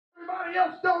everybody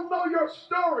else don't know your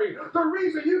story, the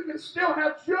reason you can still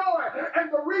have joy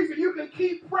and the reason you can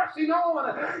keep pressing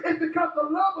on is because the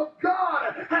love of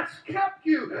God has kept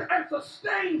you and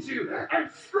sustained you and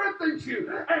strengthened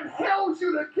you and held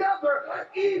you together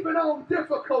even on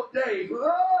difficult days.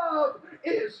 Love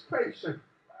is patient.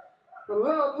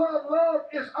 Love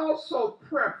is also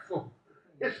prayerful.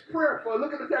 It's prayerful.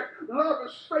 Look at the text. Love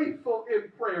is faithful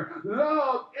in prayer.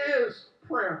 Love is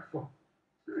prayerful.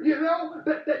 You know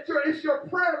that it's your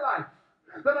prayer life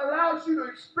that allows you to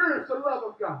experience the love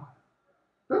of God.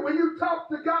 That when you talk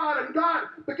to God and God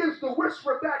begins to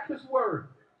whisper back his word,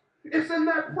 it's in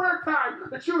that prayer time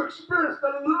that you experience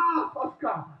the love of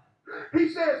God. He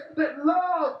says that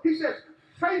love, he says,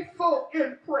 faithful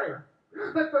in prayer.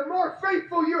 That the more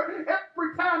faithful you are,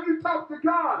 every time you talk to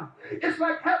God, it's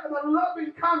like having a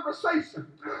loving conversation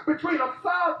between a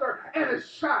father and his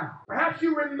child. Perhaps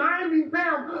you reminding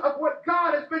them of what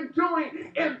God has been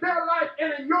doing in their life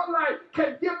and in your life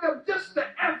can give them just the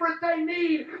effort they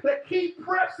need to keep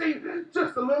pressing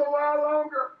just a little while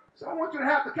longer. So I want you to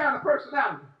have the kind of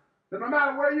personality that no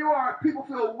matter where you are, people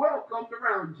feel welcomed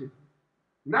around you.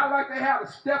 Not like they have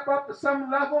to step up to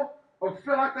some level or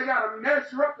feel like they got to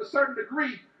measure up to a certain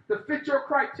degree to fit your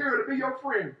criteria to be your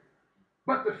friend,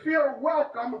 but to feel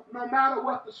welcome no matter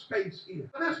what the space is.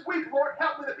 For this week, Lord,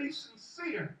 help me to be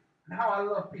sincere in how I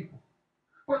love people.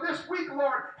 For this week,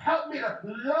 Lord, help me to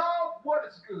love what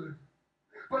is good.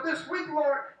 For this week,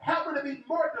 Lord, help me to be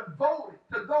more devoted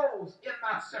to those in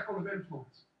my circle of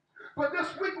influence. For this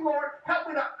week, Lord, help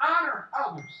me to honor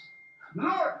others.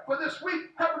 Lord, for this week,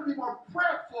 help me to be more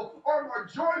prayerful or more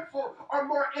joyful or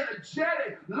more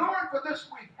energetic. Lord, for this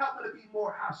week, help me to be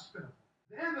more hospitable.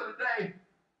 At the end of the day,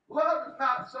 love is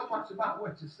not so much about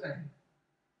what you say.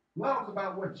 Love is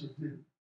about what you do.